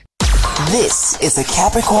This is the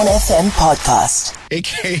Capricorn FM podcast.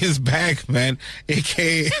 AK is back, man. AK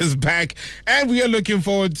is back. And we are looking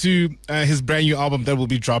forward to his brand new album that will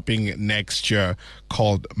be dropping next year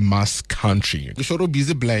called Musa Country. The show will be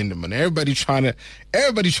blind, man. Everybody trying to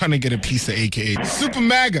get a piece of AK. Super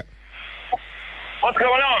Mega. What's going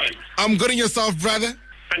on? I'm good in yourself, brother.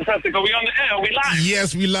 Fantastic. Are we on the air? Are we live?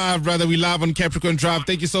 Yes, we live, brother. We live on Capricorn Drive.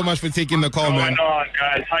 Thank you so much for taking the call, man. What's going on,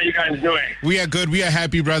 guys? How you guys doing? We are good. We are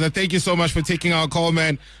happy, brother. Thank you so much for taking our call,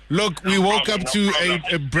 man. Look, we woke up to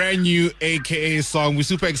a brand new AKA song. We're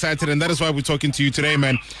super excited, and that is why we're talking to you today,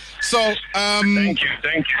 man. So, thank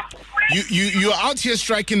you. You're out here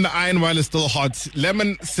striking the iron while it's still hot.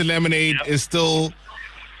 Lemon to Lemonade is still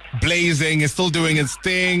blazing. It's still doing its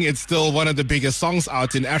thing. It's still one of the biggest songs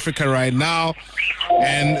out in Africa right now.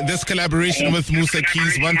 And this collaboration with Musa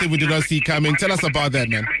Keys, one thing we did not see coming. Tell us about that,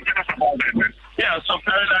 man. Yeah, so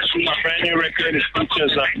Paradise is my brand new record. It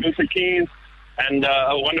features Musa Keys and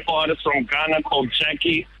a wonderful artist from Ghana called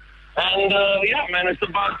Jackie. And yeah, man, it's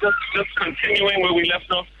about just continuing where we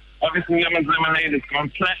left off. Obviously, Lemon's Lemonade has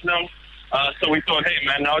gone platinum. So we thought, hey,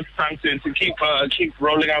 man, now it's time to keep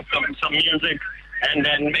rolling out some music. And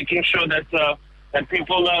then making sure that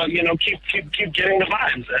people, keep getting the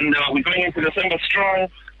vibes. And we're going into December strong,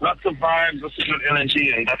 lots of vibes, lots of good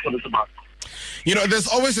energy, and that's what it's about. You know, there's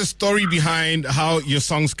always a story behind how your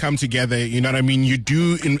songs come together. You know what I mean? You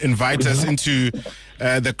do invite us into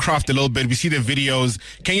the craft a little bit. We see the videos.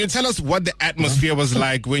 Can you tell us what the atmosphere was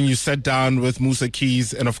like when you sat down with Musa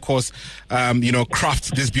Keys and, of course,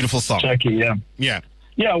 craft this beautiful song? Jackie, yeah. Yeah.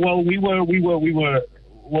 Yeah, well, we were.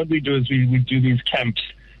 What we do is we do these camps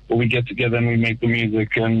where we get together and we make the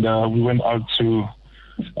music. And we went out to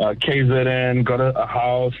KZN, got a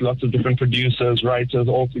house, lots of different producers, writers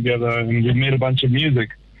all together, and we made a bunch of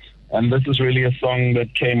music. And this is really a song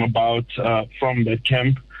that came about from that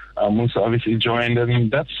camp. Musa obviously joined, and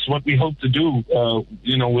that's what we hope to do.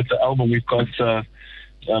 With the album, we've got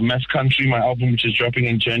Musa Country, my album, which is dropping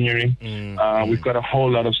in January. We've got a whole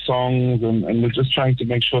lot of songs, and we're just trying to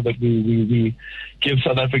make sure that we give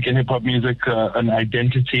South African hip-hop music an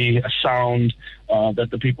identity, a sound that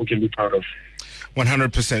the people can be proud of.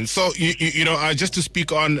 100%. So, just to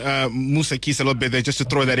speak on Musa Keys a little bit there, just to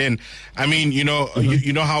throw that in. I mean, you know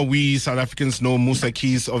how we South Africans know Musa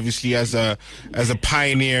Keys obviously as a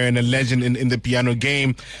pioneer and a legend in the piano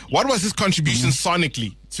game. What was his contribution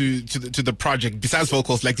sonically to the project besides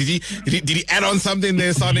vocals? Like, did he add on something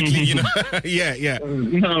there sonically? Yeah.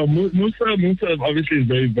 No, Musa obviously is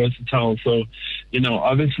very versatile. So,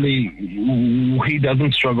 obviously he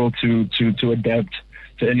doesn't struggle to adapt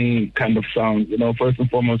to any kind of sound. First and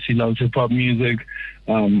foremost, he loves hip hop music,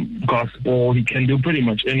 gospel. He can do pretty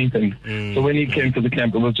much anything. So when he came to the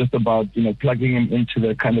camp, it was just about plugging him into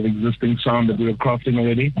the kind of existing sound that we were crafting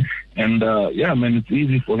already. And it's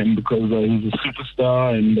easy for him because he's a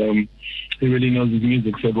superstar and he really knows his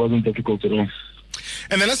music, so it wasn't difficult at all.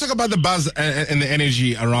 And then let's talk about the buzz and the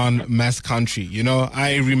energy around Musa Country.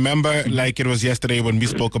 I remember like it was yesterday when we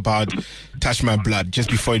spoke about Touch My Blood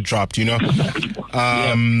just before it dropped. The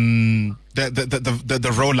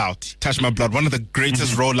rollout, Touch My Blood, one of the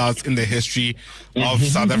greatest rollouts in the history of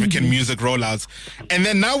South African music rollouts. And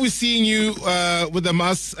then now we're seeing you with the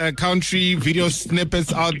Musa Country video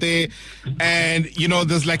snippets out there, and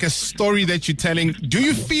there's like a story that you're telling. Do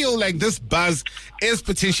you feel like this buzz is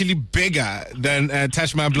potentially bigger than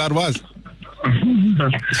Touch My Blood was?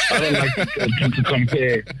 I don't like to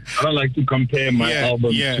compare. I don't like to compare my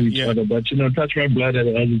albums to each other. But Touch My Blood has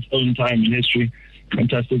its own time in history.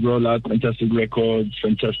 Fantastic rollout, fantastic records,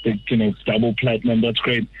 fantastic, double platinum. That's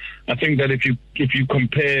great. I think that if you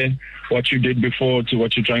compare what you did before to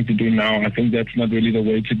what you're trying to do now, I think that's not really the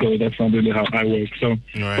way to go. That's not really how I work. So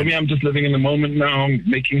for me, I'm just living in the moment now,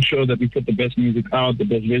 making sure that we put the best music out, the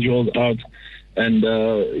best visuals out, and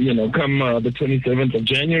come the 27th of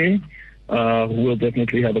January. We'll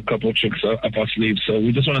definitely have a couple of tricks up our sleeves. So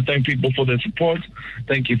we just want to thank people for their support.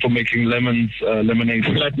 Thank you for making Lemonade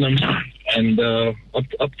platinum. And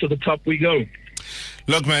up to the top we go.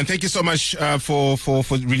 Look, man, thank you so much for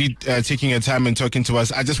really taking your time and talking to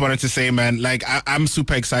us. I just wanted to say, man, like I'm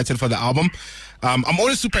super excited for the album. I'm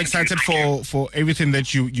always super excited for everything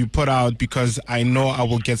that you put out because I know I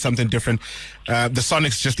will get something different. The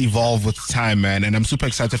sonics just evolve with time, man, and I'm super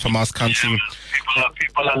excited for Musa Country.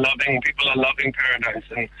 People are loving Paradise,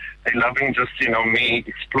 and they're loving just me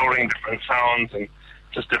exploring different sounds and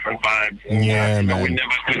just different vibes. And, man. We're never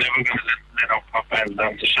gonna let our fans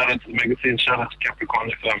down. So shout out to Legacy and shout out to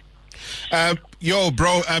Capricorn FM. Yo,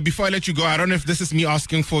 bro, before I let you go, I don't know if this is me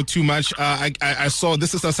asking for too much. I saw,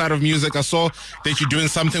 this is the side of music, I saw that you're doing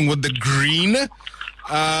something with the green.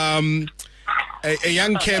 a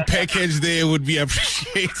young care package there would be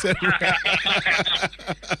appreciated. Yeah,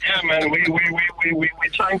 man, we're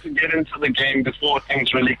trying to get into the game before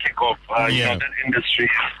things really kick off. You know, that industry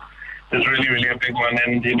is really, really a big one.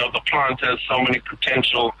 And, you know, the plant has so many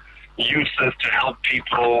potential uses to help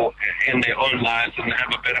people in their own lives and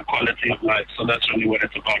have a better quality of life. So that's really what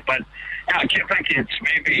it's about. But yeah, care package,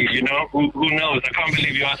 maybe, you know, who knows? I can't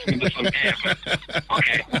believe you asked me this on air, but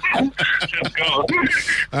okay, let's go. All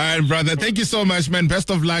right, brother. Thank you so much, man. Best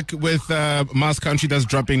of luck with Mars Country that's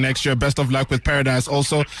dropping next year. Best of luck with Paradise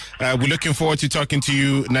also. We're looking forward to talking to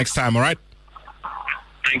you next time, all right?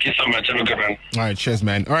 Thank you so much. Have a good one. All right, cheers,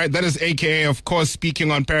 man. All right, that is AKA, of course,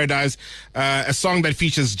 speaking on Paradise, a song that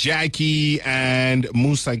features Jackie and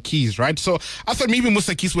Musa Keys, right? So I thought maybe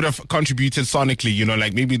Musa Keys would have contributed sonically, you know,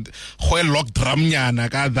 like maybe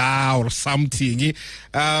or something.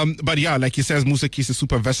 But yeah, like he says, Musa Keys is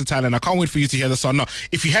super versatile, and I can't wait for you to hear the song. Now,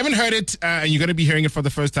 if you haven't heard it and you're going to be hearing it for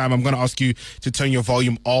the first time, I'm going to ask you to turn your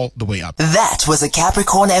volume all the way up. That was a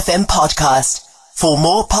Capricorn FM podcast. For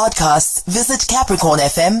more podcasts, visit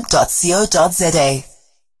capricornfm.co.za.